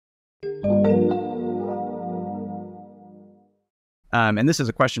And this is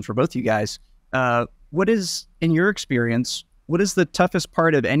a question for both of you guys. What is, in your experience, what is the toughest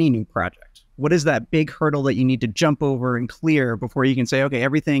part of any new project? What is that big hurdle that you need to jump over and clear before you can say, okay,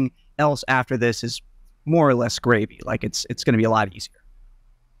 everything else after this is more or less gravy? Like it's going to be a lot easier.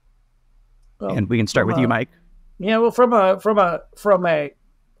 Well, and we can start with you, Mike. Yeah, well, from a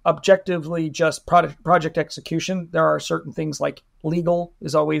objectively just project execution, there are certain things like legal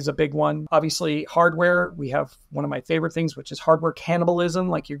is always a big one. Obviously, hardware, we have one of my favorite things, which is hardware cannibalism.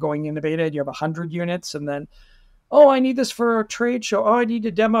 Like you're going into beta and you have 100 units and then, oh, I need this for a trade show. Oh, I need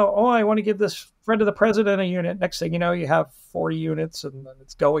a demo. Oh, I want to give this friend of the president a unit. Next thing you know, you have 40 units and then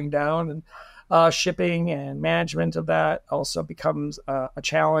it's going down. And shipping and management of that also becomes a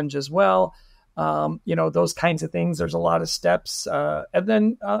challenge as well. Those kinds of things. There's a lot of steps. And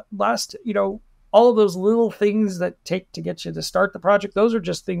then last, all of those little things that take to get you to start the project, those are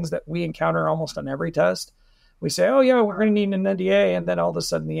just things that we encounter almost on every test. We say, oh, yeah, we're going to need an NDA. And then all of a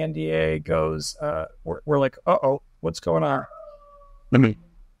sudden the NDA goes, we're like, uh-oh, what's going on?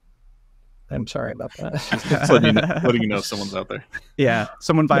 I'm sorry about that. Just letting you know someone's out there. Yeah,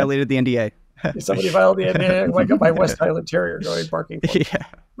 someone violated the NDA. Somebody violated the NDA. I got my West Highland Terrier going barking. Yeah.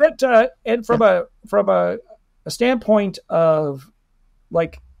 But and from a standpoint of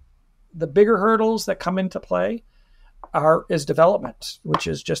like the bigger hurdles that come into play is development, which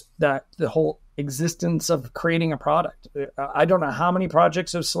is just that the whole existence of creating a product. I don't know how many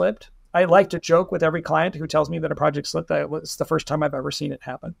projects have slipped. I like to joke with every client who tells me that a project slipped. It's the first time I've ever seen it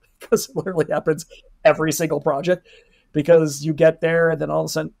happen, because it literally happens every single project, because you get there and then all of a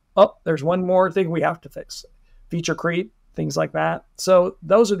sudden, oh, there's one more thing we have to fix. Feature creep, things like that. So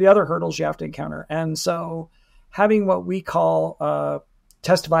those are the other hurdles you have to encounter. And so having what we call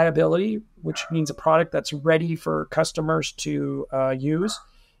test viability, which means a product that's ready for customers to use,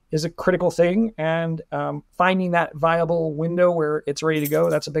 is a critical thing. And finding that viable window where it's ready to go,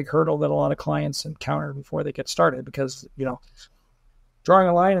 that's a big hurdle that a lot of clients encounter before they get started, because, drawing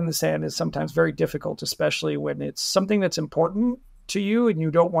a line in the sand is sometimes very difficult, especially when it's something that's important to you and you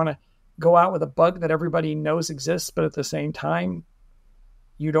don't want to go out with a bug that everybody knows exists, but at the same time,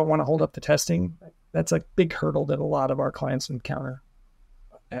 you don't want to hold up the testing. That's a big hurdle that a lot of our clients encounter.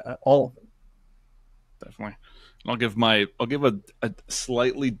 All of them. Definitely. I'll give a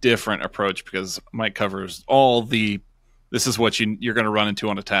slightly different approach, because Mike covers all this is what you're going to run into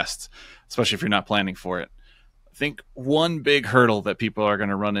on a test, especially if you're not planning for it. I think one big hurdle that people are going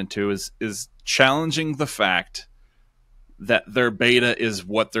to run into is challenging the fact that their beta is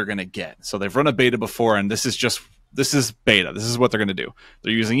what they're going to get. So they've run a beta before, and this is beta. This is what they're going to do.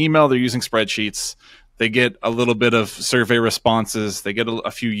 They're using email. They're using spreadsheets. They get a little bit of survey responses. They get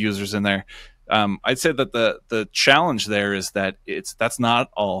a few users in there. I'd say that the challenge there is that that's not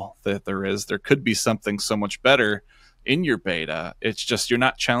all that there is. There could be something so much better in your beta. It's just you're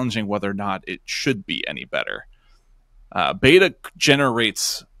not challenging whether or not it should be any better. Beta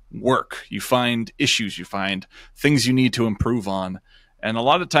generates work. You find issues. You find things you need to improve on. And a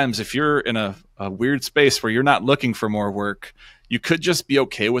lot of times, if you're in a weird space where you're not looking for more work, you could just be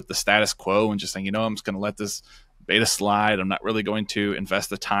okay with the status quo and just saying, I'm just going to let this beta slide. I'm not really going to invest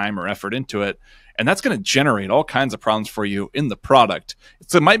the time or effort into it. And that's going to generate all kinds of problems for you in the product.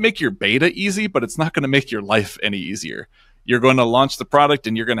 So it might make your beta easy, but it's not going to make your life any easier. You're going to launch the product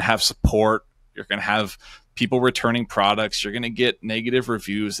and you're going to have support. You're going to have people returning products. You're going to get negative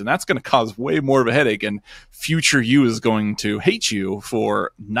reviews, and that's going to cause way more of a headache. And future you is going to hate you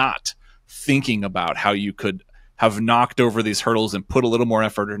for not thinking about how you could have knocked over these hurdles and put a little more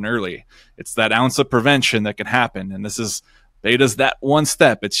effort in early. It's that ounce of prevention that can happen. And beta's that one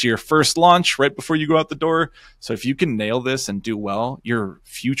step. It's your first launch right before you go out the door. So if you can nail this and do well, your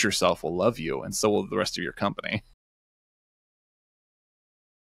future self will love you, and so will the rest of your company.